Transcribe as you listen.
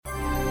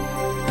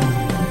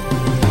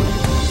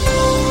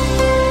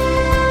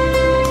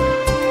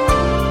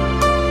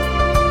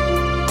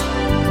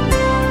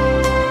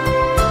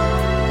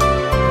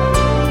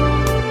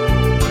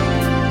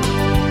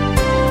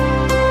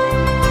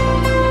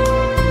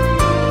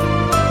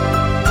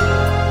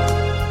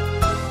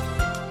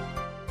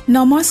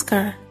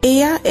নমস্কাৰ,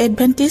 এয়া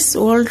Adventist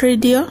world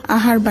radio'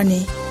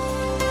 আহাৰবাণী।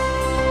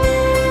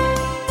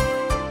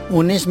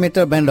 19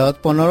 metre বেণ্ডত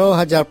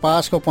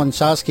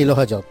 15,550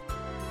 কিলোহাৰ্টজত।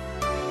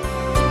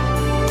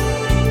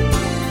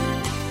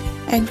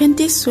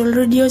 Adventist world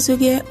radio'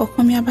 যোগে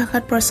অসমীয়া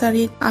ভাষাত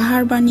প্ৰচাৰিত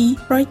আহাৰবাণী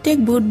প্ৰত্যেক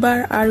বুধবাৰ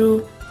আৰু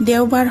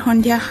দেওবাৰ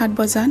সন্ধিয়া 7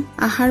 বজাত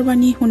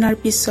আহাৰবাণী শুনাৰ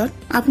পিছত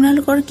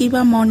আপোনালোকৰ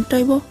কিবা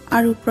মন্তব্য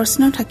আৰু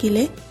প্ৰশ্ন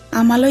থাকিলে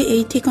আমালৈ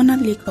এই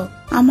ঠিকনাত লিখক।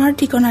 আমাৰ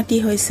ঠিকনাটি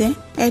হৈছে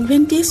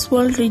Adventist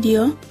world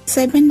radio'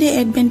 7 day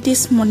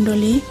Adventist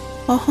মণ্ডলী,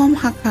 অসম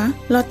শাখা,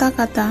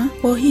 লতাকাটা,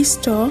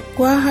 বশিষ্ঠ,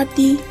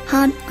 গুৱাহাটী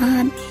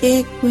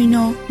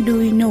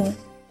 781029।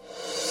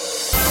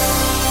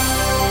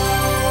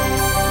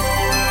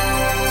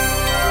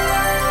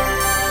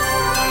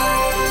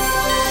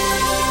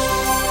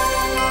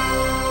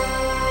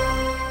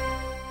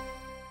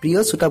 প্ৰিয়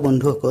শ্ৰোতা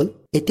বন্ধুসকল,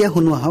 এতিয়া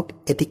শুনো আহক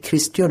এটি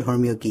খ্ৰীষ্টীয়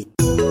ধৰ্মীয় গীত।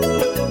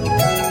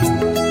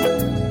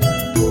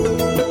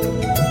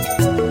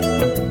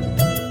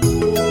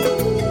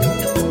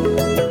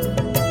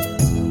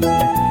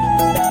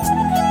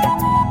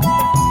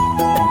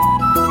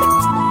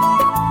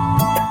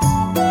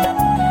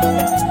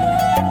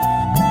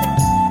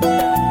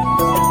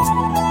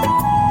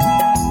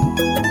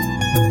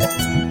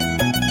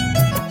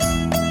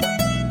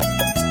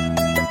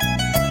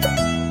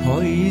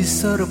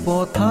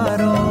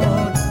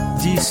 পথাৰত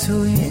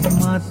যিচুৱে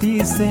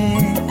মাতিছে,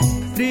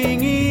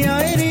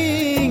 ৰিঙিয়াই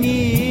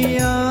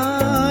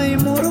ৰিঙিয়াই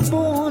মোৰ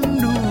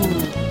বন্ধু,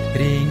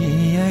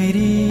 ৰিঙিয়াই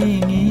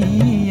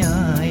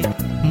ৰিঙিয়াই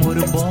মোৰ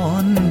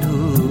বন্ধু,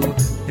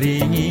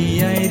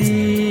 ৰিঙিয়াই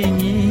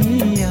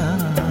ৰিঙিয়াই।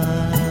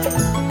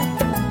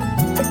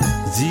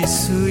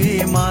 যিচুৱে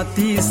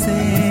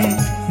মাতিছে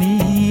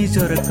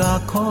নিজৰ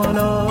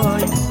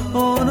কাষলৈ,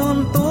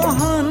 অনন্ত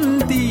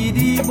শান্তি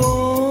দিব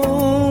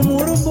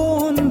মোৰ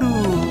বন্ধু,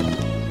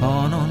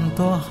 অনন্ত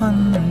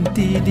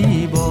শান্তি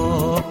দিব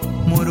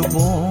মোৰ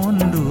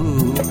বন্ধু,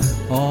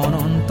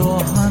 অনন্ত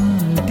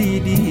শান্তি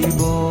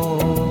দিব।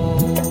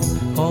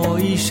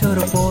 ঈশ্বৰ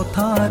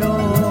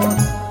পথাৰত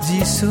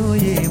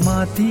যিচুৱে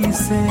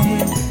মাতিছে,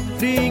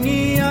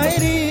 ৰিঙিয়াই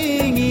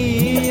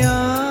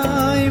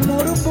ৰিঙিয়াই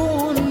মোৰ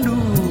বন্ধু,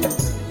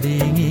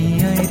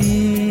 ৰিঙিয়াই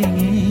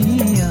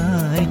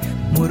ৰিঙিয়াই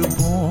মোৰ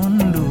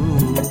বন্ধু,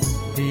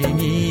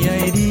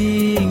 ৰিঙিয়াই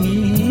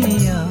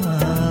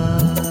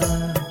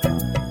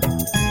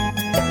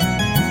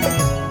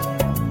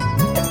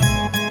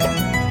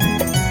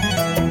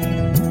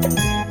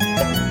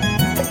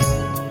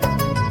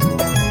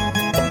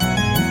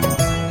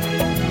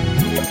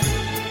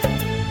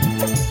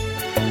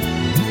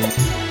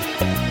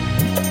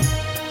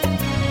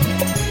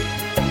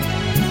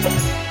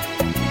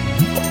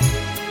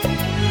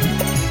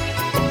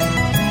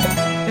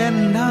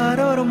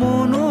এন্ধাৰৰ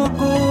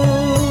মনকো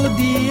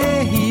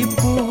দিয়েহি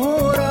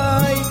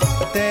পোহৰাই,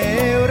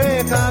 তেওঁৰে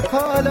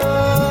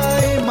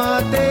কাষলৈ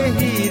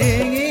মাতেহি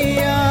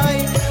ৰেঙিয়াই।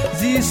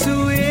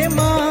 যিচুৱে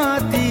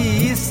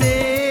মাতিছে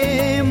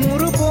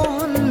মোৰ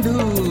বন্ধু,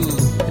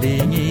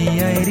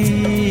 ৰিঙিয়াই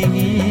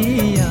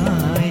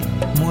ৰিঙিয়াই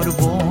মোৰ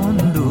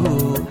বন্ধু,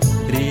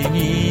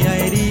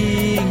 ৰিঙিয়াই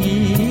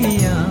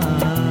ৰিঙিয়াই।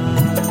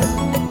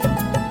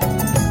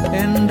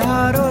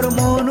 এন্ধাৰৰ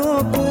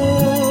মনকো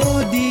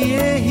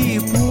দিয়েহি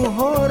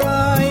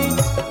পোহৰাই,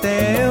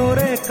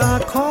 তেওঁৰে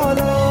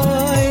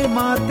কাষলৈ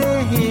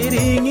মাতেহি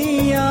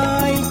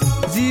ৰিঙিয়াই।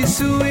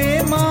 যিচুৱে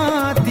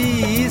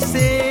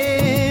মাতিছে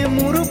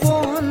মোৰ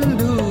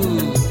বন্ধু,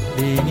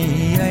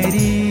 ৰিঙিয়াই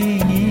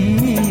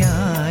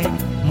ৰিঙিয়াই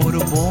মোৰ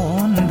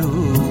বন্ধু,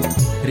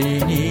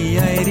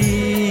 ৰিঙিয়াই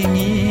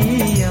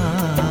ৰিঙিয়াই।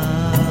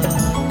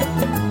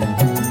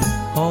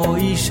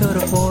 ঈশ্বৰ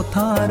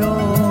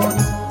পথাৰত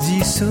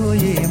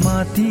যিচুৱে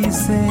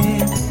মাতিছে,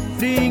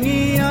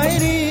 ৰিঙিয়াই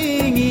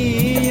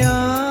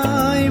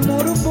ৰিঙিয়াই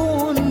মোৰ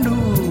বন্ধু,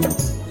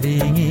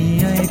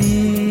 ৰিঙিয়াই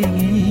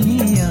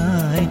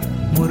ৰিঙিয়াই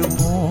মোৰ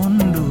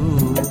বন্ধু,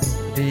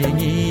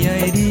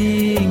 ৰিঙিয়াই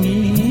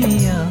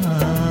ৰিঙিয়াই।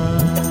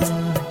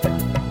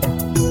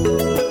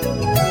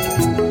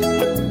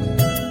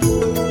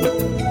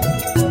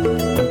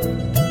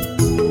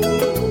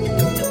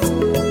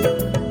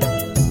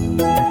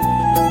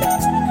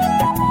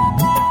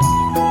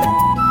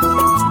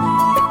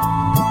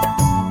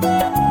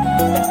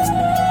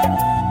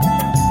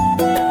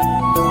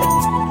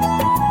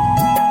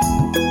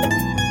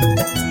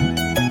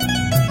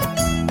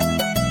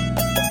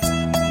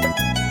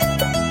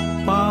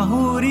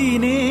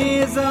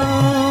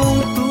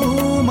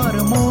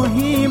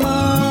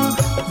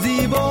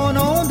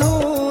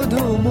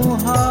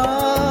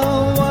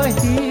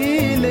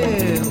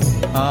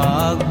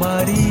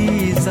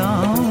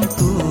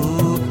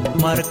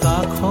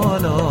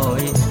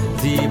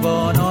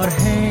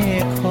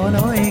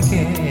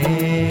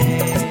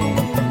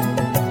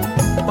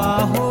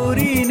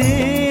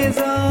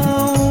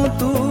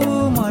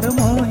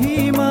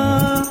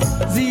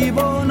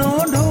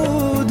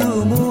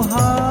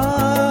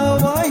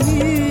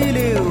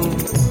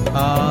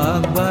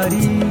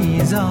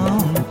 যাওঁ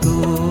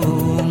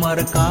তোমাৰ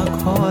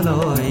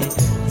কাষলৈ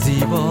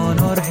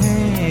জীৱনৰ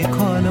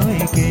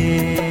শেষলৈকে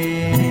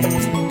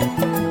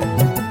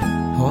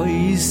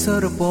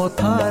শস্যৰ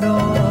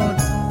পথাৰত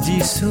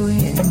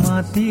যিচুৱে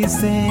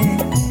মাতিছে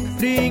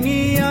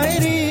ৰিঙিয়াই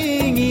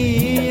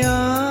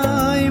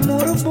ৰিঙিয়াই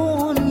মোৰ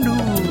বন্ধু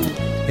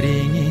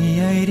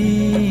ৰিঙিয়াই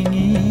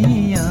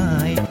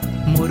ৰিঙিয়াই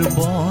মোৰ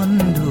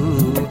বন্ধু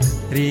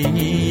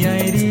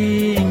ৰিঙিয়াই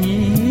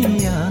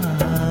ৰিঙিয়াই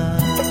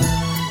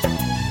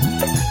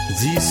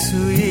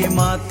যিচুৱে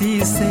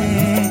মাতিছে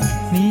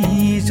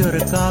নিজৰ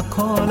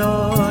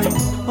কাষলৈ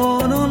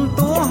অনন্ত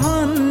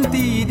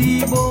শান্তি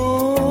দিব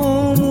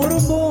মোৰ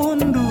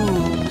বন্ধু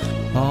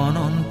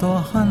অনন্ত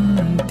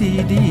শান্তি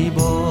দিব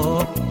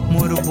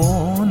মোৰ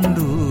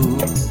বন্ধু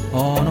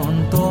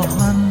অনন্ত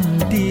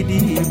শান্তি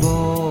দিব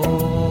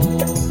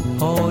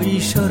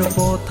ঈশ্বৰ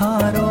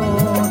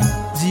পথাৰত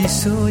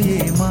যিচুৱে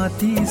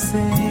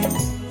মাতিছে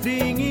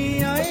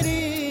ৰিঙিয়াই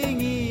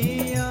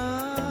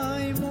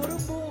ৰিঙিয়াই মোৰ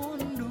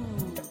বন্ধু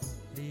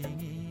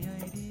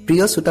ৰিঙিয়াই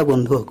প্ৰিয় শ্ৰোতা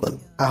বন্ধুসকল,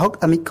 আহক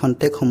আমি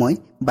খন্তেক সময়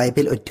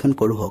বাইবেল অধ্যয়ন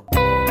কৰোঁ।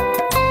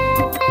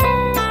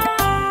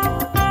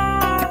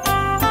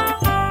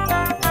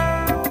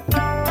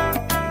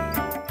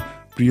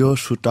 প্ৰিয়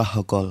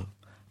শ্ৰোতাসকল,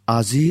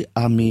 আজি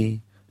আমি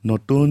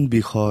নতুন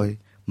বিষয়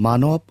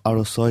মানৱ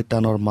আৰু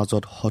শয়তানৰ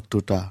মাজত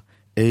শত্ৰুতা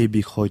এই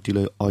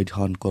বিষয়টিলৈ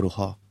অধ্যয়ন কৰোঁ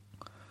হওক।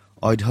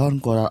 অধ্যয়ন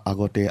কৰাৰ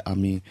আগতে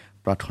আমি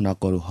প্ৰাৰ্থনা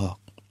কৰোঁ হওক।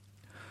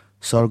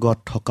 স্বৰ্গত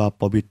থকা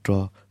পবিত্ৰ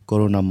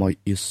কৰুণাময়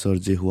ঈশ্বৰ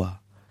যীশুৱা,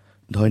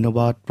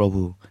 ধন্যবাদ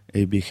প্ৰভু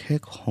এই বিশেষ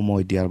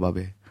সময় দিয়াৰ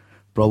বাবে।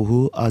 প্ৰভু,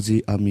 আজি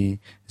আমি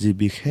যি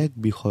বিশেষ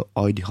বিষয়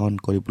অধ্যয়ন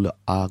কৰিবলৈ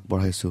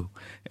আগবঢ়াইছোঁ,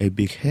 এই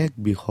বিশেষ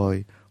বিষয়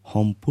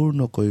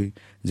সম্পূৰ্ণকৈ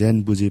যেন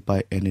বুজি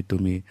পাই এনে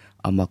তুমি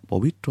আমাক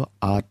পবিত্ৰ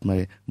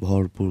আত্মাৰে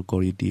ভৰপূৰ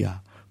কৰি দিয়া।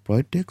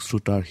 প্ৰত্যেক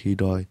শ্ৰোতাৰ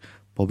হৃদয়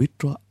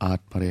পবিত্ৰ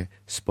আত্মাৰে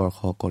স্পৰ্শ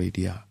কৰি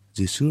দিয়া।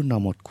 যীশুৰ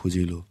নামত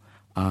খুজিলোঁ,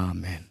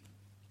 আমেন।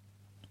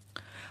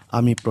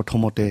 আমি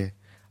প্ৰথমতে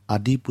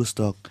আদি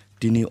পুস্তক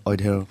 3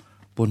 অধ্যায়ৰ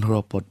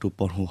 15 পদটো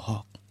পঢ়োঁ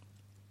হওক।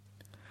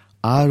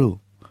 আৰু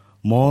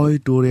মই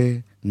তোৰে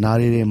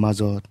নাৰীৰে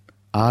মাজত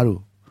আৰু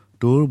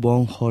তোৰ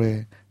বংশৰে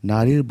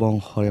নাৰীৰ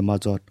বংশৰে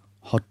মাজত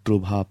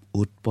শত্ৰুভাৱ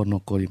উৎপন্ন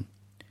কৰিম।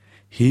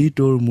 সি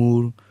তোৰ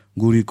মূৰ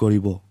গুৰি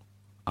কৰিব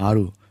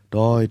আৰু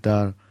তই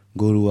তাৰ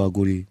গৰুৱা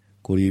গুৰি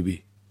কৰিবি।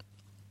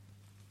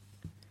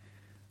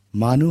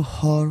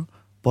 মানুহৰ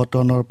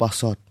পতনৰ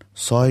পাছত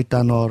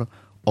শয়তানৰ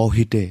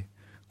অহিতে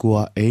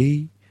কোৱা এই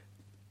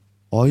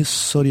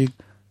ঐশ্বৰিক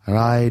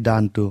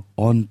ৰায়দানটো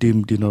অন্তিম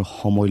দিনৰ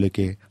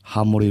সময়লৈকে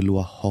সামৰি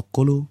লোৱা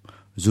সকলো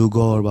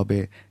যুগৰ বাবে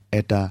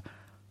এটা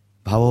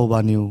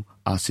ভাৱবাণীও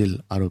আছিল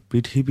আৰু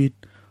পৃথিৱীত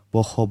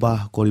বসবাস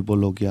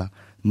কৰিবলগীয়া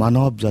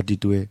মানৱ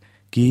জাতিটোৱে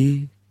কি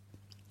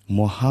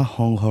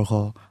মহাসংঘৰ্ষ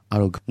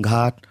আৰু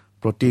ঘাত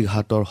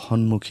প্ৰতিঘাতৰ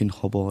সন্মুখীন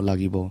হ'ব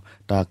লাগিব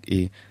তাক ই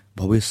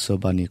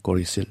ভৱিষ্যবাণী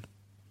কৰিছিল।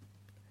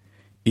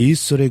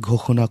 ঈশ্বৰে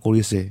ঘোষণা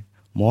কৰিছে,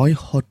 মই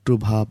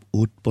শত্ৰুভাৱ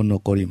উৎপন্ন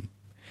কৰিম।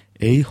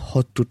 এই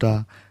শত্ৰুতা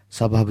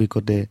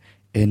স্বাভাৱিকতে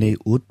এনেই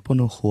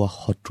উৎপন্ন হোৱা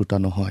শত্ৰুতা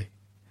নহয়।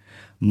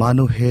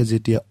 মানুহে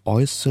যেতিয়া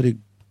ঐশ্বৰিক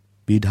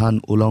বিধান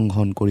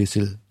উলংঘন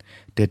কৰিছিল,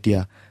 তেতিয়া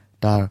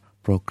তাৰ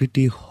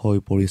প্ৰকৃতি হৈ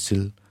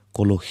পৰিছিল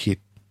কলুষিত,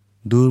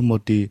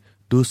 দুৰ্মতি,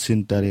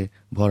 দুশ্চিন্তাৰে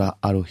ভৰা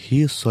আৰু সি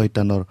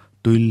শয়তানৰ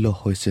তুল্য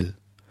হৈছিল।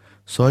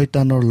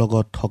 শয়তানৰ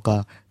লগত থকা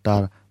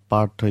তাৰ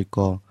পাৰ্থক্য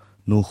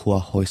নোহোৱা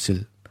হৈছিল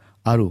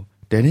আৰু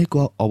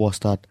তেনেকুৱা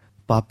অৱস্থাত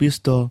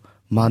পাপিষ্ট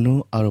মানুহ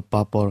আৰু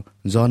পাপৰ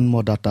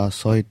জন্মদাতা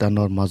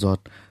শয়তানৰ মাজত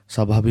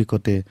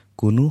স্বাভাৱিকতে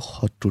কোনো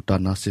শত্ৰুতা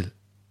নাছিল।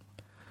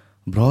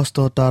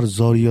 ভ্ৰষ্টতাৰ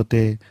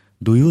জৰিয়তে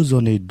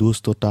দুয়োজনেই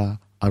দুষ্টতা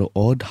আৰু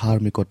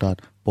অধাৰ্মিকতাত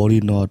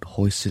পৰিণত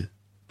হৈছিল।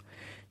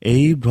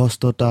 এই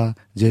ভ্ৰষ্টতা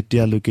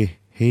যেতিয়ালৈকে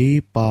সেই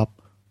পাপ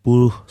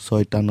পুৰুষ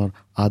শয়তানৰ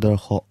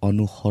আদৰ্শ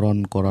অনুসৰণ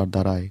কৰাৰ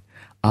দ্বাৰাই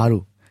আৰু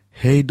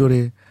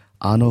সেইদৰে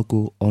আনকো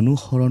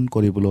অনুসৰণ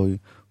কৰিবলৈ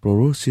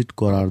প্ৰৰোচিত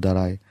কৰাৰ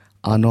দ্বাৰাই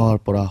আনৰ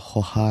পৰা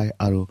সহায়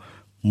আৰু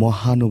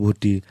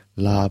মহানুভূতি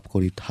লাভ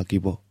কৰি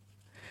থাকিব,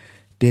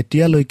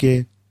 তেতিয়ালৈকে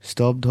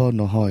স্তব্ধ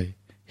নহয়,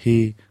 সি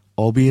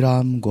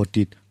অবিৰাম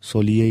গতিত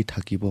চলিয়েই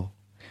থাকিব।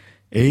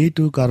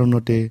 এইটো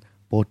কাৰণতে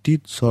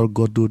পতিত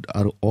স্বৰ্গদূত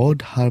আৰু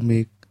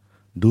অধাৰ্মিক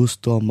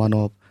দুষ্ট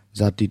মানৱ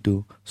জাতিটো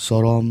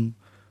চৰম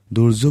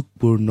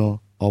দুৰ্যোগপূৰ্ণ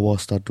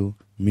অৱস্থাটো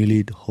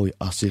মিলিত হৈ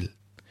আছিল।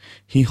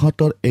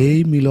 সিহঁতৰ এই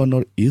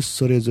মিলনৰ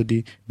ঈশ্বৰে যদি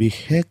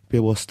বিশেষ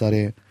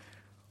ব্যৱস্থাৰে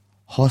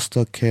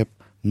হস্তক্ষেপ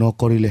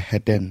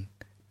নকৰিলেহেঁতেন,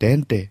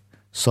 তেন্তে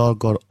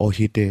স্বৰ্গৰ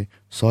অহিতে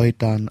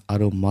শয়তান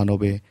আৰু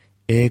মানৱে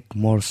এক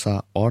মৰ্চা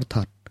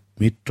অৰ্থাৎ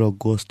মিত্ৰ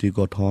গোষ্ঠী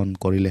গঠন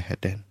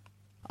কৰিলেহেঁতেন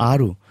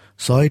আৰু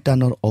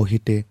শয়তানৰ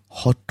অহিতে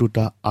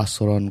শত্ৰুতা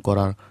আচৰণ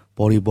কৰাৰ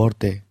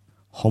পৰিৱৰ্তে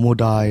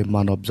সমুদায়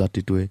মানৱ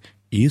জাতিটোৱে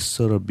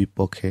ঈশ্বৰৰ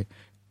বিপক্ষে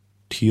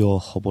থিয়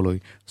হ'বলৈ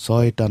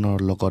শয়তানৰ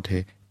লগতহে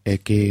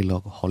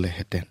একেলগ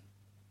হ'লেহেঁতেন।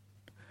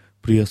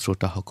 প্ৰিয়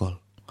শ্ৰোতাসকল,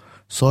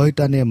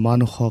 শয়তানে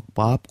মানুহক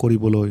পাপ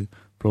কৰিবলৈ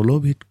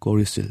প্ৰলোভিত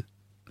কৰিছিল।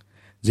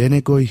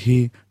 যেনেকৈ সি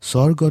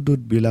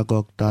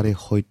স্বৰ্গদূতবিলাকক তাৰে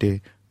সৈতে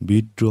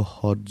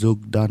বিদ্ৰোহত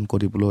যোগদান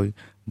কৰিবলৈ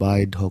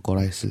বাধ্য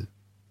কৰাইছিল,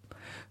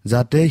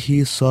 যাতে সি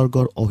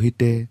স্বৰ্গৰ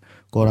অহিতে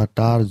কৰা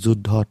তাৰ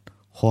যুদ্ধত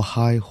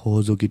সহায়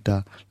সহযোগিতা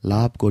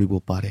লাভ কৰিব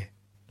পাৰে।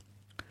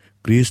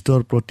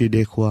 খ্ৰীষ্টৰ প্ৰতি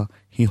দেখুওৱা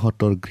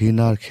সিহঁতৰ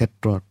ঘৃণাৰ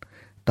ক্ষেত্ৰত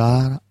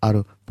তাৰ আৰু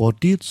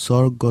পতিত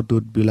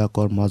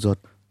স্বৰ্গদূতবিলাকৰ মাজত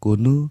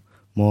কোনো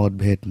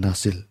মতভেদ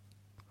নাছিল।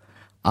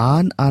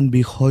 আন আন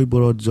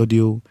বিষয়বোৰত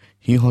যদিও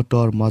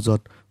সিহঁতৰ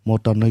মাজত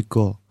মতানৈক্য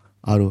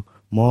আৰু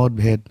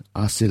মতভেদ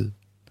আছিল,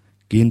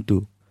 কিন্তু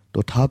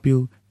তথাপিও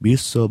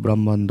বিশ্ব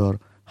ব্ৰহ্মাণ্ডৰ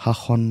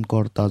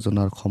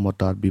শাসনকৰ্তাজনাৰ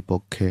ক্ষমতাৰ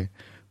বিপক্ষে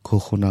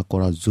ঘোষণা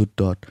কৰা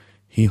যুদ্ধত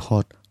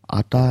সিহঁত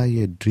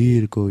আটাইয়ে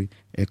দৃঢ়কৈ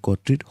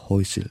একত্ৰিত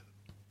হৈছিল।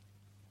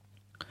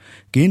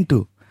 কিন্তু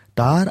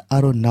তাৰ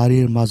আৰু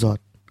নাৰীৰ মাজত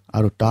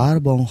আৰু তাৰ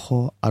বংশ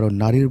আৰু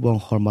নাৰীৰ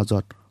বংশৰ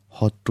মাজত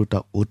শত্ৰুতা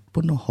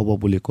উৎপন্ন হ'ব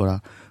বুলি কৰা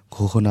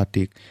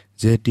ঘোষণাটিক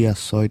যেতিয়া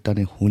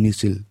শয়তানে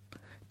শুনিছিল,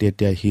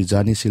 তেতিয়া সি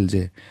জানিছিল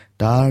যে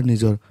তাৰ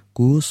নিজৰ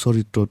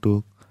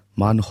কুচৰিত্ৰটোক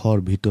মানুহৰ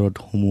ভিতৰত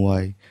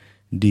সুমুৱাই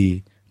দি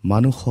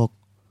মানুহক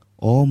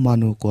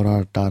অমানুহ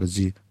কৰাৰ তাৰ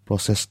যি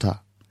প্ৰচেষ্টা,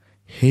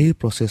 সেই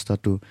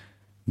প্ৰচেষ্টাটো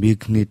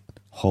বিঘ্নিত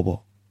হ'ব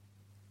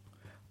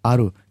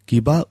আৰু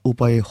কিবা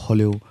উপায়ে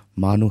হ'লেও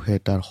মানুহে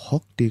তাৰ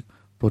শক্তিক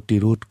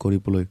প্ৰতিৰোধ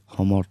কৰিবলৈ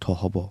সমৰ্থ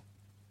হ'ব।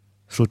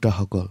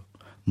 শ্ৰোতাসকল,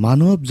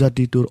 মানৱ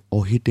জাতিটোৰ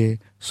অহিতে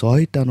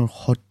শয়তানৰ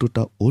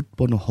শত্ৰুতা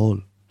উৎপন্ন হ'ল,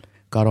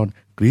 কাৰণ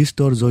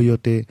খ্ৰীষ্টৰ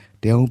জৰিয়তে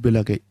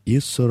তেওঁবিলাকে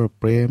ঈশ্বৰৰ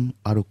প্ৰেম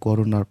আৰু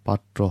কৰুণাৰ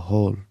পাত্ৰ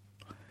হ'ল।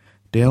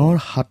 তেওঁৰ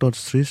হাতত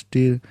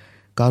সৃষ্টিৰ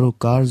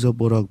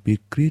কাৰুকাৰ্যবোৰক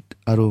বিকৃত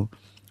আৰু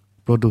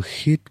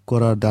প্ৰদূষিত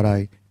কৰাৰ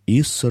দ্বাৰাই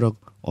ঈশ্বৰক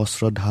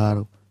অশ্ৰদ্ধাৰ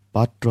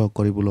পাত্ৰ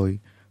কৰিবলৈ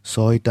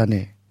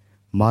শয়তানে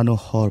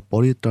মানুহৰ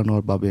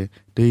পৰিত্ৰাণৰ বাবে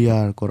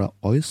তৈয়াৰ কৰা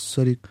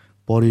ঐশ্বৰিক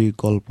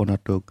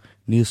পৰিকল্পনাটোক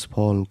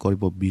নিষ্ফল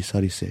কৰিব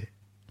বিচাৰিছে।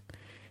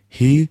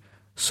 সি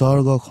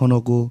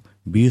স্বৰ্গখনকো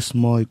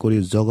বিস্ময় কৰি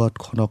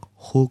জগতখনক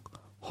শোক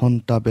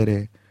সন্তাপেৰে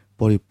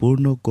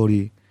পৰিপূৰ্ণ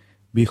কৰি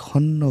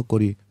বিষণ্ণ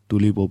কৰি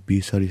তুলিব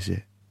বিচাৰিছে।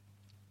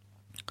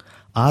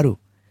 আৰু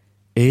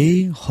এই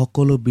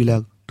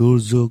সকলোবিলাক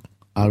দুৰ্যোগ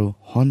আৰু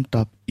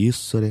সন্তাপ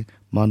ঈশ্বৰে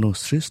মানুহ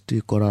সৃষ্টি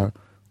কৰাৰ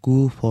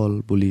কুফল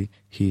বুলি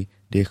সি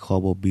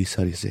দেখুৱাব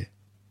বিচাৰিছে।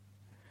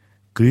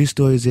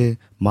 খ্ৰীষ্টই যে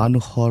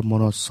মানুহৰ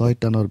মনত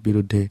শয়তানৰ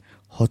বিৰুদ্ধে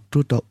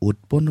শত্ৰুতা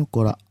উৎপন্ন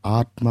কৰা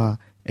আত্মা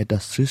এটা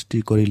সৃষ্টি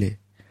কৰিলে,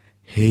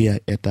 সেয়া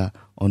এটা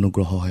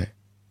অনুগ্ৰহহে।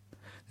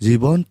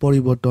 জীৱন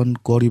পৰিৱৰ্তন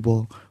কৰিব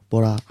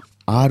পৰা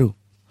আৰু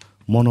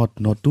মনত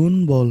নতুন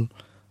বল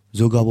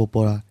যোগাব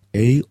পৰা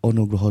এই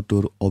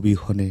অনুগ্ৰহটোৰ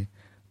অবিহনে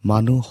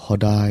মানুহ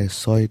সদায়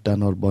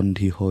শয়তানৰ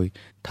বন্দী হৈ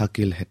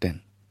থাকিলহেঁতেন।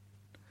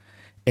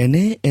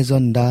 এনে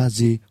এজন দা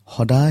যি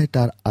সদায়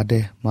তাৰ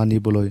আদেশ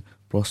মানিবলৈ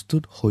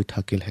প্ৰস্তুত হৈ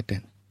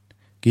থাকিলহেঁতেন।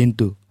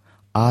 কিন্তু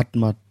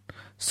আত্মাত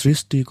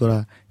সৃষ্টি কৰা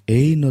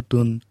এই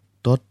নতুন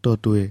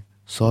তত্ত্বটোৱে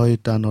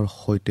শয়তানৰ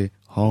সৈতে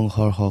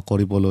সংঘৰ্ষ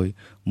কৰিবলৈ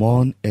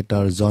মন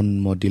এটাৰ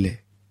জন্ম দিলে,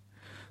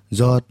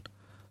 য'ত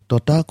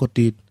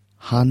তথাকথিত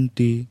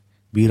শান্তি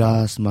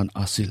বিৰাজমান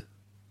আছিল।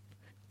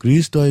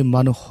 খ্ৰীষ্টই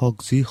মানুহক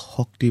যি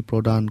শক্তি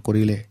প্ৰদান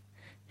কৰিলে,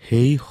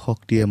 সেই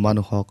শক্তিয়ে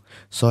মানুহক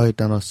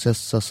শয়তানৰ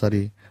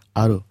স্বেচ্ছাচাৰী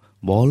আৰু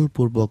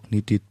বলপূৰ্বক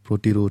নীতিত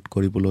প্ৰতিৰোধ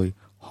কৰিবলৈ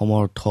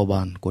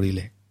সমৰ্থবান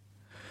কৰিলে।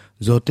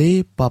 য'তেই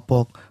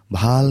পাপক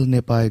ভাল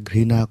নেপাই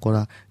ঘৃণা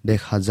কৰা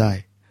দেখা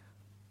যায়,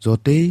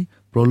 য'তেই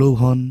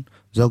প্ৰলোভন,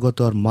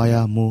 জগতৰ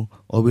মায়া মোহ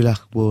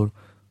অভিলাষবোৰ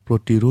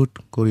প্ৰতিৰোধ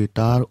কৰি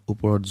তাৰ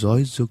ওপৰত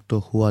জয়যুক্ত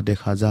হোৱা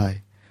দেখা যায়,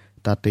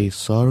 তাতেই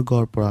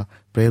স্বৰ্গৰ পৰা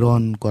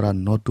প্ৰেৰণ কৰা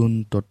নতুন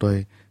তত্ত্বই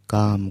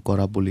কাম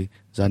কৰা বুলি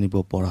জানিব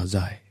পৰা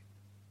যায়।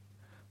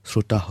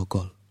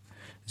 শ্ৰোতাসকল,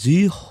 যি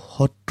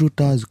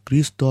শত্ৰুতা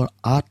খ্ৰীষ্টৰ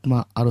আত্মা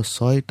আৰু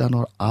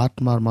শয়তানৰ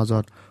আত্মাৰ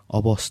মাজত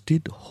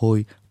অৱস্থিত হৈ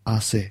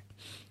আছে,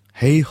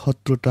 সেই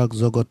শত্ৰুতাক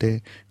জগতে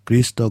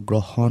খ্ৰীষ্ট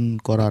গ্ৰহণ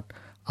কৰাত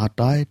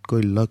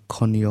আটাইতকৈ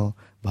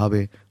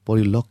লক্ষণীয়ভাৱে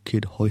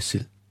পৰিলক্ষিত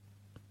হৈছিল।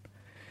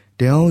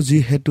 তেওঁ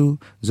যিহেতু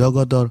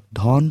জগতৰ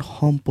ধন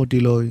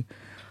সম্পত্তিলৈ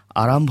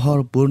আৰম্ভৰ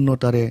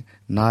পূৰ্ণতাৰে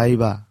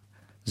নাইবা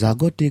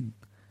জাগতিক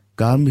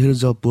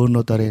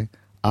গাম্ভীৰ্যপূৰ্ণতাৰে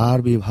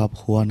আবিৰ্ভাৱ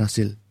হোৱা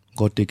নাছিল,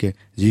 গতিকে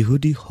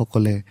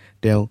যিহুদীসকলে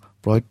তেওঁক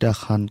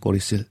প্ৰত্যাখ্যান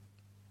কৰিছিল।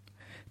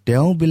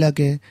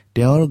 তেওঁবিলাকে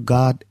তেওঁৰ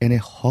গাত এনে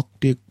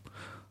শক্তিক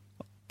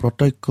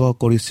প্ৰত্যক্ষ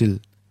কৰিছিল,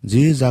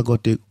 যি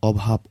জাগতিক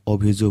অভাৱ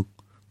অভিযোগ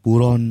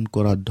পূৰণ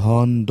কৰা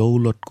ধন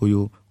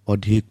দৌলতকৈও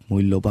অধিক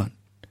মূল্যৱান।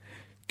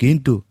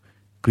 কিন্তু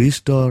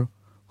খ্ৰীষ্টৰ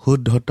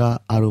শুদ্ধতা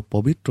আৰু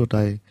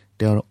পবিত্ৰতাই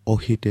তেওঁৰ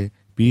অহিতে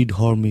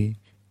বিধৰ্মী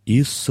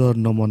ঈশ্বৰ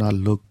নমনা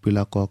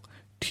লোকবিলাকক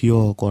থিয়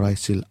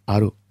কৰাইছিল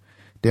আৰু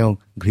তেওঁক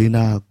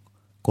ঘৃণা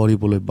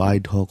কৰিবলৈ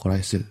বাধ্য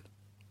কৰাইছিল।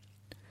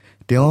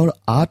 তেওঁৰ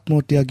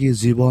আত্মত্যাগী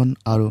জীৱন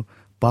আৰু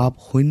পাপ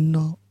শূন্য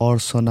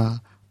অৰ্চনা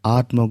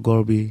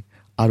আত্মগৰ্বী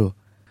আৰু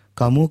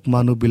কামুক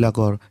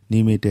মানুহবিলাকৰ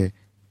নিমিত্তে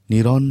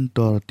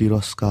নিৰন্তৰ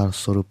তিৰস্কাৰ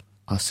স্বৰূপ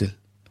আছিল।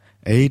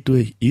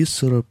 এইটোৱে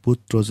ঈশ্বৰৰ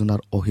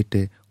পুত্ৰজনাৰ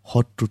অহিতে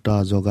শত্ৰুতা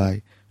জগাই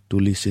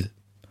তুলিছিল।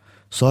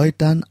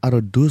 শয়তান আৰু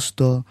দুষ্ট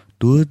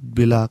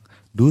দূতবিলাক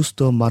দুষ্ট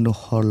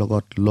মানুহৰ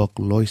লগত লগ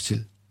লৈছিল।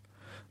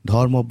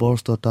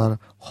 ধৰ্মবস্ততাৰ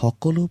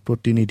সকলো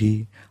প্ৰতিনিধি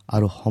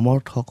আৰু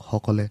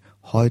সমৰ্থকসকলে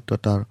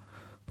সত্যতাৰ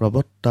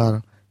প্ৰৱক্তাৰ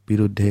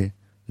বিৰুদ্ধে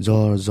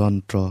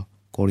ষড়যন্ত্ৰ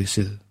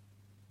কৰিছিল।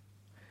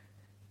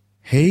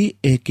 সেই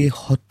একে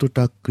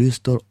শত্ৰুতাক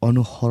খ্ৰীষ্টৰ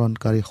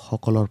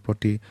অনুসৰণকাৰীসকলৰ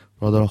প্ৰতি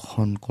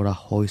প্ৰদৰ্শন কৰা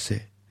হৈছে,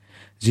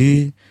 যি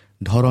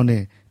ধৰণে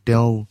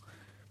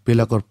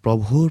তেওঁবিলাকৰ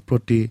প্ৰভুৰ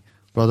প্ৰতি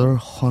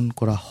প্ৰদৰ্শন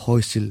কৰা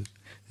হৈছিল,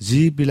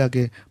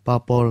 যিবিলাকে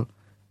পাপৰ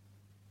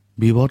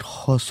বিভৎস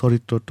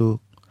চৰিত্ৰটোক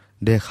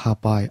দেখা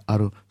পায়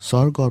আৰু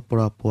স্বৰ্গৰ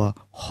পৰা পোৱা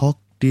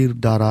শক্তিৰ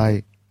দ্বাৰাই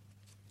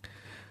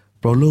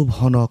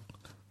প্ৰলোভনক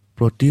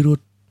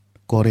প্ৰতিৰোধ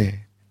কৰে।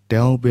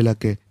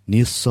 তেওঁবিলাকে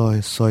নিশ্চয়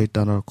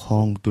শয়তানৰ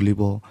খং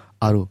তুলিব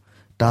আৰু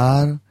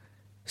তাৰ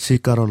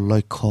চিকাৰৰ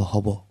লক্ষ্য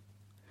হ'ব।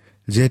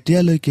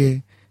 যেতিয়ালৈকে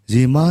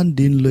যিমান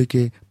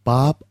দিনলৈকে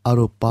পাপ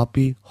আৰু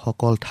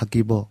পাপীসকল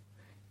থাকিব,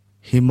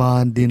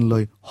 সিমান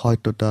দিনলৈ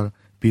সত্যতাৰ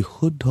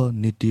বিশুদ্ধ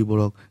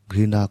নীতিবোৰক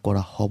ঘৃণা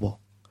কৰা হ'ব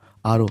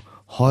আৰু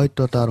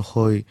সত্যতাৰ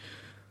হৈ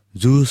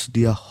যুঁজ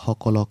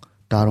দিয়াসকলক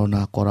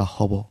তাৰণা কৰা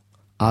হ'ব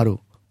আৰু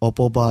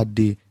অপবাদ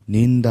দি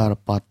নিন্দাৰ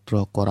পাত্ৰ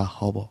কৰা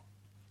হ'ব।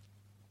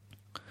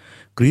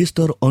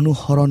 খ্ৰীষ্টৰ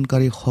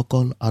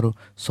অনুসৰণকাৰীসকল আৰু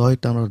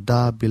শয়তানৰ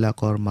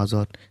দাবিলাকৰ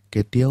মাজত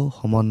কেতিয়াও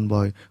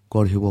সমন্বয়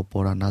গঢ়িব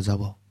পৰা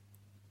নাযাব।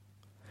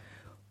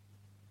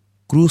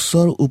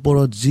 ক্ৰুচৰ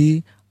ওপৰত যি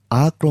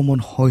আক্ৰমণ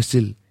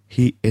হৈছিল,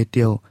 সি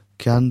এতিয়াও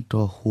ক্ষান্ত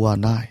হোৱা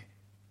নাই।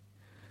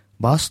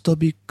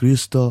 বাস্তৱিক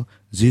খ্ৰীষ্ট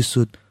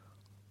যীশুত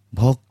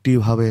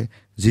ভক্তিভাৱে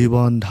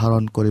জীৱন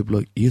ধাৰণ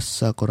কৰিবলৈ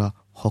ইচ্ছা কৰা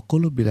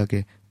সকলোবিলাকে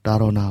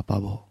তাৰণা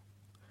পাব।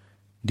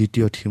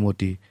 ২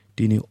 থিমোথী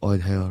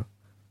 ৩:12।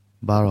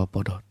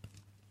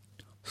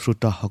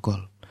 শ্ৰোতাসকল,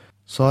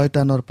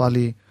 শয়তানৰ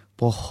পালি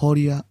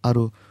পহৰীয়া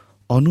আৰু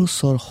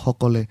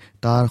অনুচৰসকলে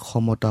তাৰ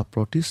ক্ষমতা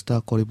প্ৰতিষ্ঠা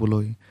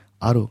কৰিবলৈ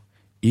আৰু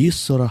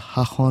ঈশ্বৰৰ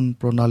শাসন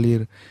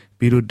প্ৰণালীৰ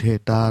বিৰুদ্ধে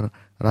তাৰ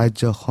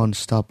ৰাজ্যখন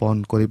স্থাপন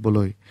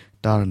কৰিবলৈ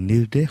তাৰ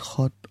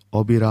নিৰ্দেশত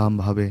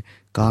অবিৰামভাৱে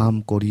কাম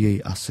কৰিয়েই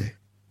আছে।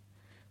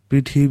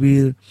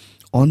 পৃথিৱীৰ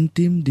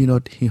অন্তিম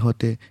দিনত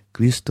সিহঁতে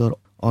খ্ৰীষ্টৰ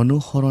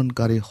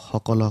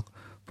অনুসৰণকাৰীসকলক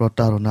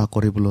প্ৰতাৰণা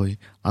কৰিবলৈ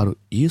আৰু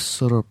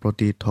ঈশ্বৰৰ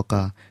প্ৰতি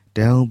থকা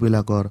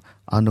তেওঁবিলাকৰ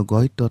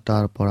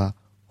আনুগত্যতাৰ পৰা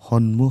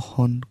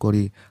সন্মুখীন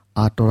কৰি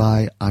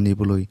আঁতৰাই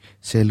আনিবলৈ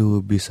চেলু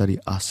বিচাৰি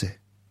আছে।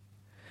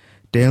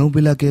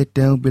 তেওঁবিলাকে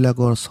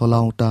তেওঁবিলাকৰ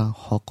চলাওঁতা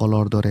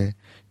সকলৰ দৰে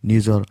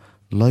নিজৰ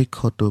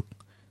লক্ষ্যটোক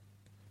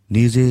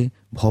নিজে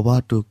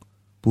ভবাটোক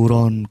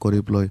পূৰণ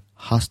কৰিবলৈ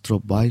শাস্ত্ৰ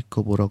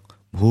বাক্যবোৰক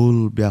ভুল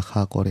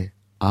ব্যাখ্যা কৰে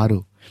আৰু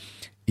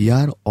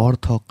ইয়াৰ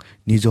অৰ্থক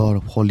নিজৰ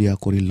ফলীয়া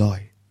কৰি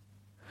লয়।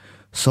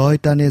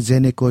 শয়তানে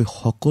যেনেকৈ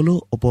সকলো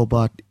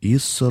অপবাদ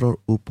ঈশ্বৰৰ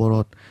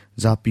ওপৰত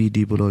জাপি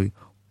দিবলৈ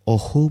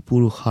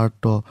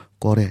অহোপুৰুষাৰ্থ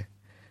কৰে,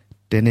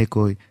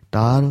 তেনেকৈ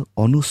তাৰ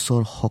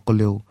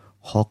অনুচৰসকলেও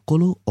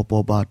সকলো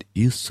অপবাদ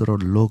ঈশ্বৰৰ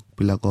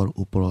লোকবিলাকৰ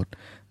ওপৰত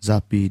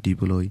জাপি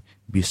দিবলৈ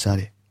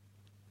বিচাৰে।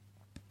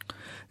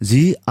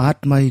 যি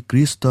আত্মাই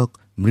খ্ৰীষ্টক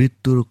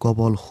মৃত্যুৰ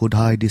কবল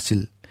শোধাই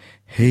দিছিল,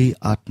 সেই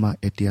আত্মা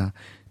এতিয়া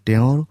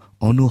তেওঁৰ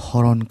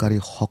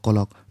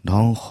অনুসৰণকাৰীসকলক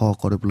ধ্বংস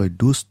কৰিবলৈ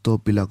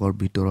দুষ্টবিলাকৰ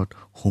ভিতৰত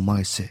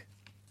সোমাইছে।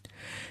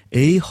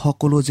 এই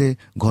সকলো যে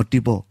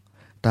ঘটিব,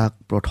 তাক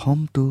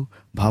প্ৰথমটো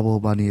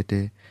ভাৱবাণীতে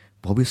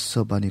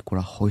ভৱিষ্যবাণী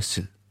কৰা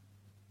হৈছিল।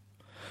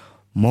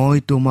 মই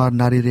তোমাৰ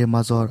নাৰীৰে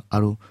মাজৰ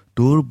আৰু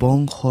তোৰ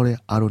বংশৰে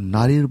আৰু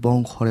নাৰীৰ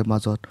বংশৰে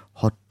মাজত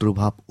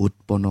শত্ৰুভাৱ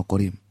উৎপন্ন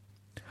কৰিম,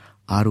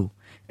 আৰু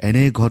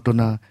এনে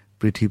ঘটনা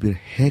পৃথিৱীৰ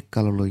শেষ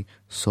কাললৈ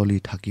চলি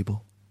থাকিব।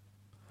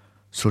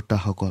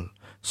 শ্ৰোতাসকল,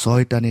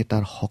 শয়তানে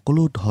তাৰ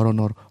সকলো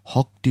ধৰণৰ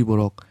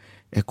শক্তিবোৰক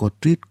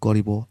একত্ৰিত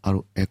কৰিব আৰু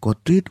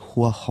একত্ৰিত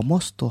হোৱা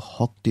সমস্ত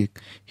শক্তিক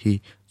সি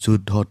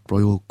যুদ্ধত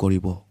প্ৰয়োগ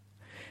কৰিব।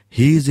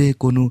 সি যে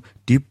কোনো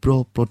তীব্ৰ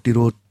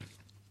প্ৰতিৰোধ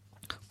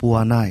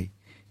পোৱা নাই,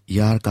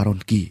 ইয়াৰ কাৰণ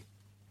কি?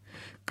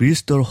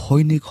 খ্ৰীষ্টৰ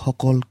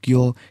সৈনিকসকল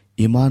কিয়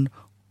ইমান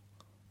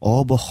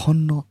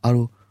অৱসন্ন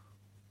আৰু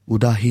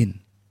উদাসীন?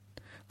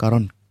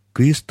 কাৰণ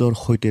খ্ৰীষ্টৰ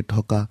সৈতে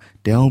থকা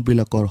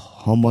তেওঁবিলাকৰ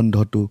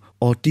সম্বন্ধটো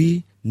অতি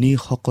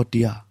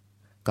নিশকতীয়া,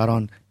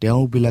 কাৰণ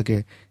তেওঁবিলাকে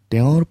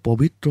তেওঁৰ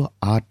পবিত্ৰ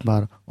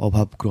আত্মাৰ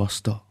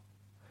অভাৱগ্ৰস্ত।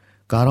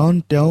 কাৰণ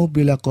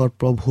তেওঁবিলাকৰ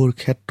প্ৰভুৰ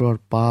ক্ষেত্ৰত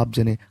পাপ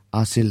যেনে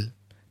আছিল,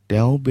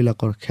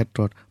 তেওঁবিলাকৰ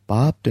ক্ষেত্ৰত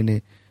পাপ তেনে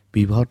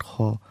বিভৎস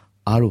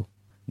আৰু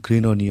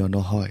ঘৃণনীয়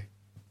নহয়।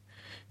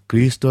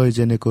 খ্ৰীষ্টই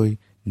যেনেকৈ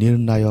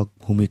নিৰ্ণায়ক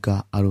ভূমিকা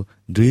আৰু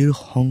দৃঢ়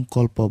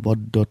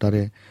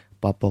সংকল্পবদ্ধতাৰে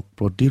পাপক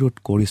প্ৰতিৰোধ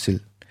কৰিছিল,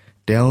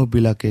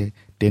 তেওঁবিলাকে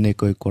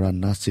তেনেকৈ কৰা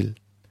নাছিল।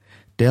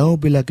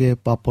 তেওঁবিলাকে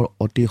পাপৰ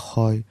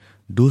অতিশয়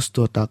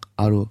দুষ্টতাক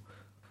আৰু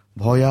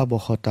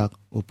ভয়াৱহতাক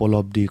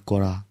উপলব্ধি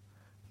কৰা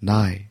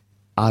নাই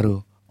আৰু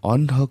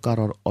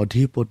অন্ধকাৰৰ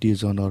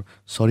অধিপতিজনৰ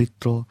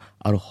চৰিত্ৰ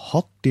আৰু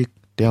শক্তিক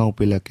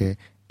তেওঁবিলাকে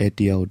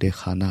এতিয়াও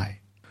দেখা নাই।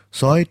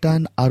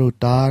 শয়তান আৰু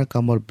তাৰ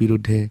কামৰ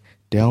বিৰুদ্ধে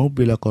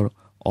তেওঁবিলাকৰ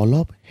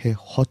অলপহে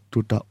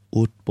শত্ৰুতা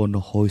উৎপন্ন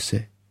হৈছে,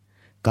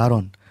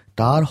 কাৰণ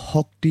তাৰ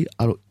শক্তি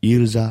আৰু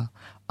ঈৰ্ষা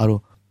আৰু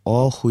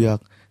অসূয়াক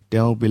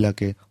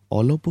তেওঁবিলাকে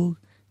অলপো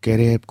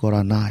কেৰেপ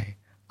কৰা নাই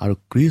আৰু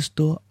খ্ৰীষ্ট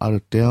আৰু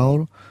তেওঁৰ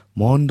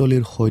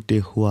মণ্ডলীৰ সৈতে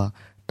হোৱা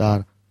তাৰ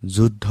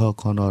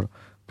যুদ্ধখনৰ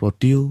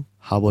প্ৰতিও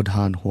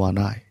সাৱধান হোৱা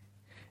নাই।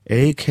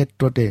 এই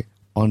ক্ষেত্ৰতে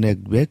অনেক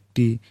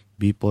ব্যক্তি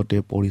বিপদে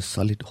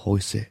পৰিচালিত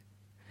হৈছে।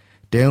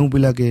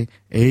 তেওঁবিলাকে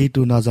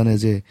এইটো নাজানে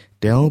যে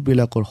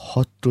তেওঁবিলাকৰ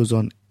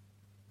শত্ৰুজন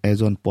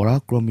এজন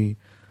পৰাক্ৰমী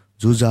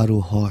যুঁজাৰু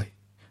হয়,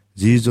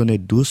 যিজনে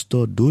দুষ্ট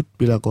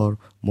দূতবিলাকৰ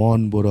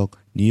মনবোৰক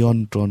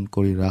নিয়ন্ত্ৰণ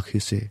কৰি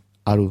ৰাখিছে।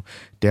 আৰু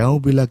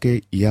তেওঁবিলাকে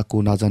ইয়াকো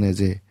নাজানে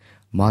যে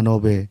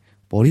মানৱে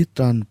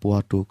পৰিত্ৰাণ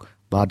পোৱাটোক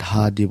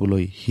বাধা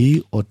দিবলৈ সি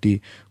অতি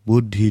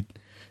বুদ্ধিত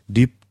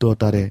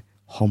দীপ্ততাৰে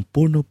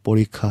সম্পূৰ্ণ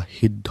পৰীক্ষা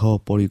সিদ্ধ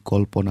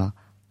পৰিকল্পনা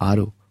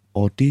আৰু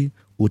অতি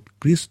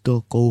উৎকৃষ্ট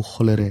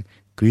কৌশলেৰে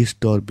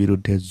খ্ৰীষ্টৰ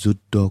বিৰুদ্ধে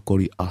যুদ্ধ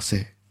কৰি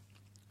আছে।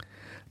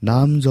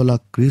 নাম জ্বলা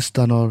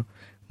খ্ৰীষ্টানৰ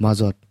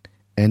মাজত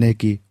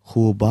এনেকি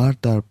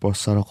সুবাৰ্তাৰ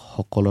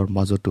প্ৰচাৰকসকলৰ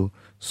মাজতো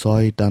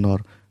শয়তানৰ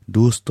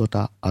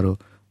দুষ্টতা আৰু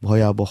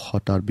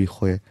ভয়াৱহতাৰ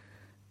বিষয়ে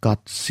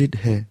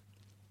কাৎচিতহে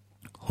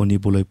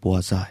শুনিবলৈ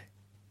পোৱা যায়।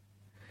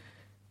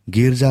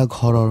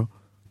 গীৰ্জাঘৰৰ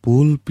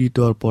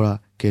পুলপিটৰ পৰা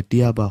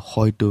কেতিয়াবা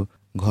হয়তো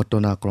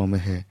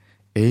ঘটনাক্ৰমেহে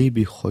এই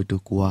বিষয়টো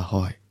কোৱা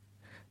হয়।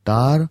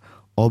 তাৰ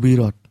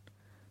অবিৰত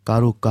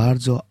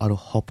কাৰুকাৰ্য আৰু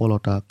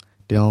সফলতাক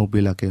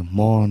তেওঁবিলাকে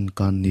মন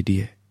কাণ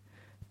নিদিয়ে।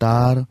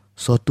 তাৰ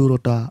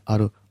চতুৰতা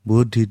আৰু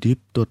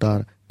বুদ্ধিদীপ্ততাৰ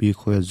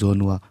বিষয়ে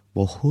জনোৱা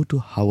বহুতো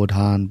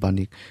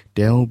সাৱধানবাণীক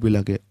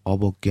তেওঁবিলাকে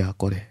অৱজ্ঞা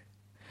কৰে।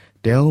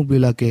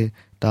 তেওঁবিলাকে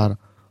তাৰ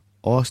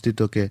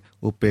অস্তিত্বকে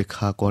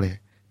উপেক্ষা কৰে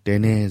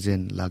তেনে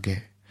যেন লাগে।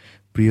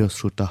 প্ৰিয়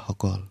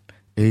শ্ৰোতাসকল,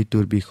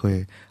 এইটোৰ বিষয়ে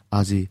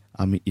আজি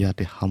আমি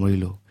ইয়াতে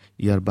সামৰিলোঁ।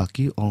 ইয়াৰ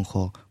বাকী অংশ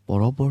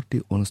পৰৱৰ্তী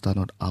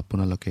অনুষ্ঠানত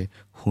আপোনালোকে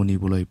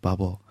শুনিবলৈ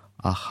পাব।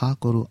 আশা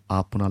কৰোঁ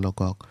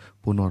আপোনালোকক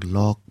পুনৰ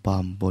লগ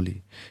পাম বুলি।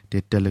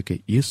 তেতিয়ালৈকে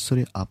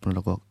ঈশ্বৰে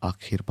আপোনালোকক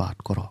আশীৰ্বাদ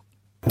কৰক।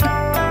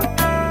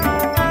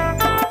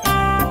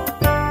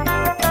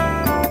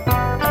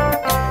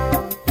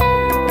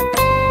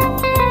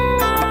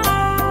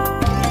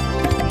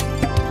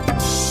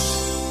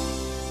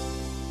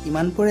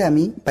 ইমানপৰে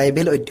আমি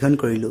বাইবেল অধ্যয়ন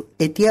কৰিলোঁ।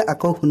 এতিয়া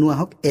আকৌ শুনো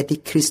আহক এটি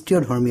খ্ৰীষ্টীয়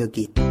ধৰ্মীয়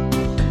গীত।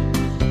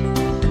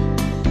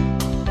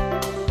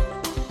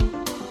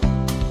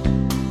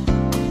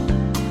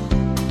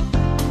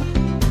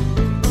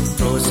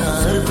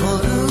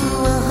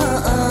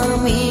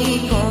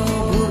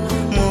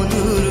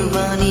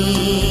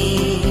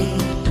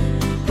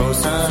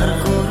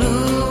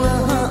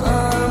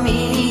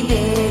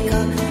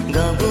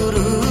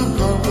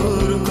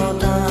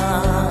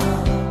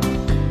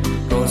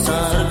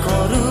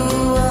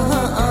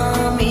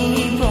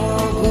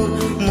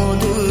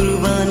 মধুৰ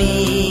বাণী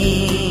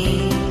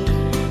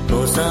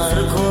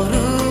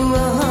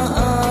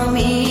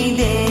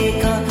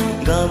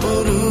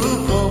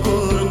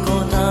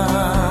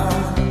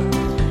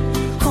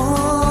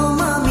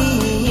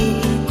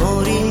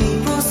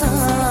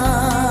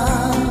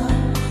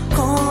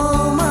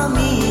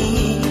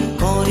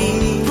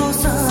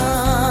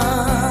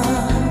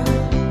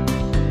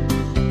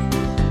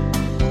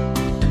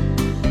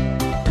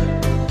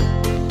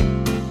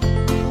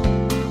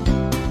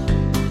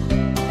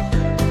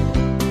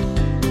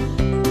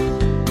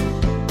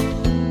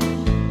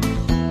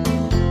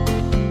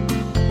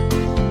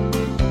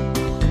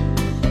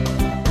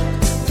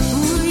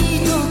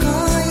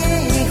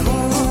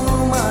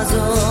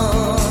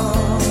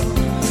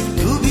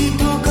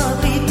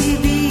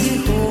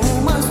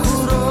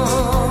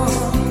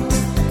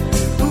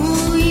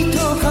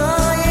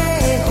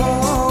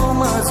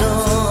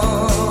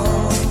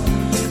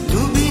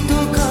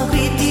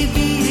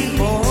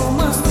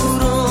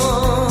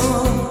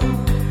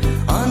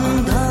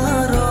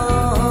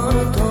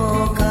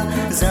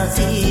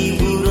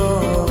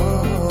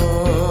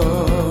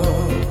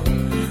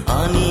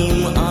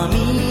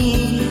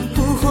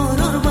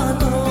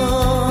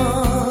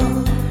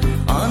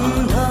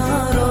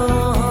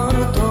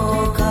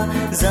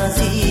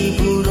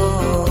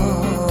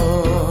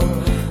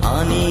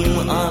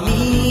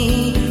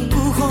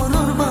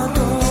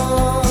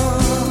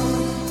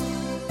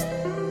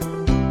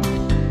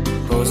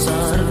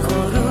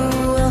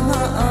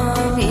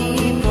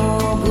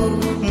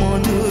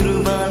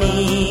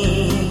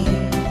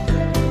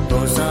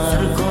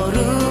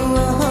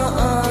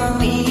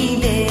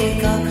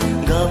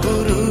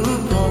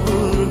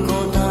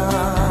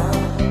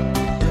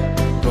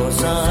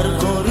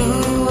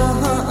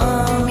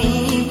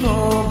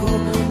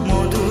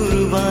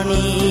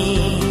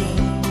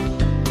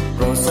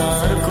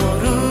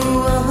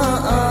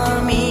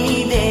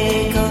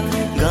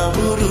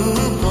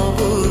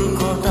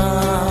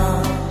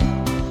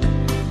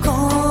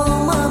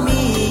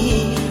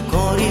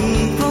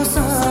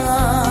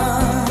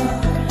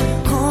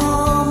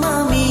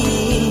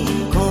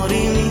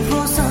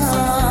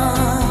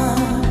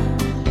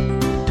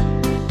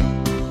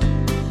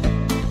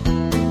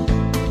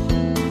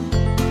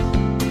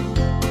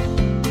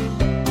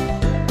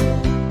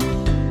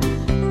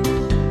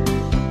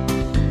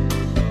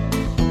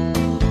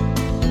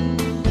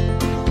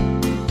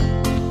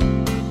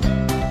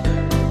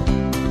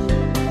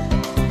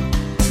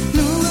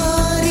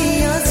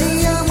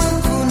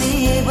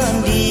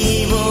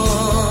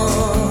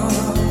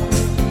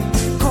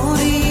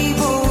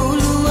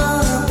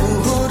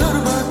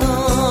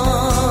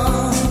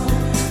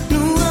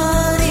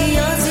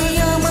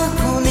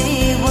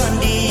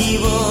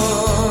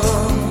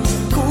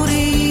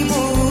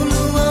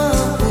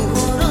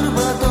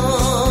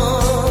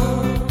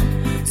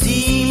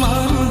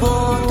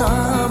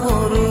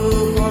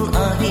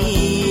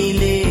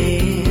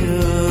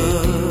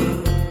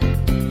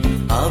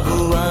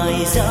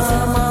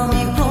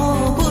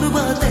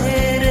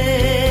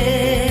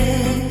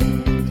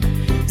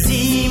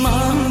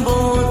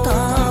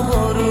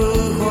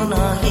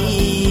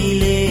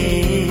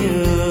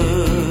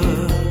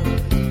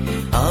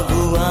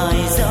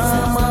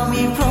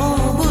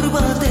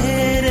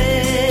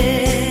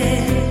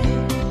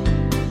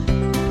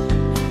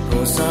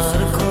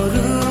প্ৰচাৰ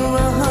কৰো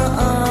আহা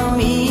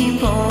আমি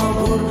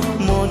প্ৰভুৰ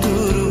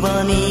মধুৰ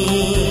বাণী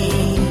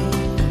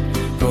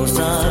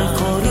প্ৰচাৰ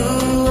কৰো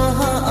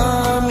আহা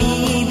আমি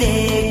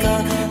ডেকা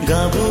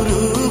গাভৰু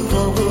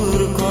প্ৰভুৰ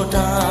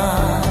কথা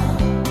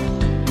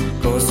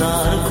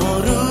প্ৰচাৰ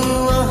কৰো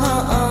আহা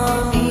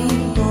আমি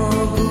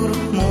প্ৰভুৰ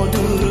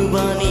মধুৰ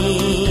বাণী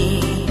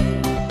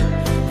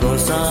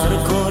প্ৰচাৰ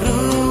কৰো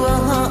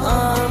আহা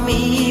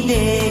আমি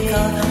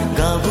ডেকা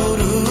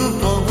গাভৰু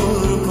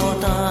প্ৰভুৰ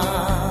কথা।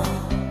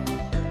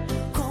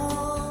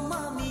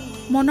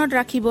 মনত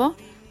ৰাখিব,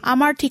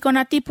 আমাৰ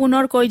ঠিকনাটি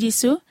পুনৰ কৈ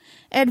দিছো।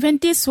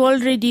 Adventist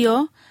world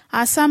radio',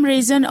 Assam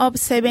region of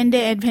seven day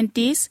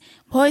Adventist,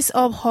 voice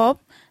of hop,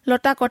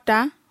 লতাকটা,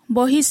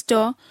 Vashistha,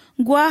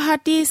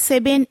 Guwahati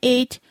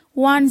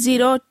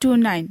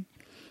 781029।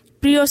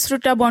 প্ৰিয়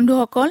শ্ৰোতা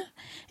বন্ধুসকল,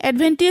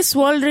 এডভেণ্টিজ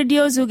ৱৰ্ল্ড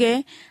ৰেডিঅ' যোগে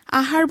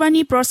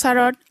আহাৰবাণী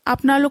প্ৰচাৰত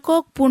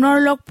আপোনালোকক পুনৰ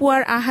লগ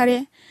পোৱাৰ আশাৰে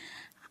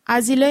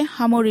আজিলৈ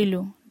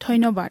সামৰিলো।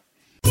 ধন্যবাদ।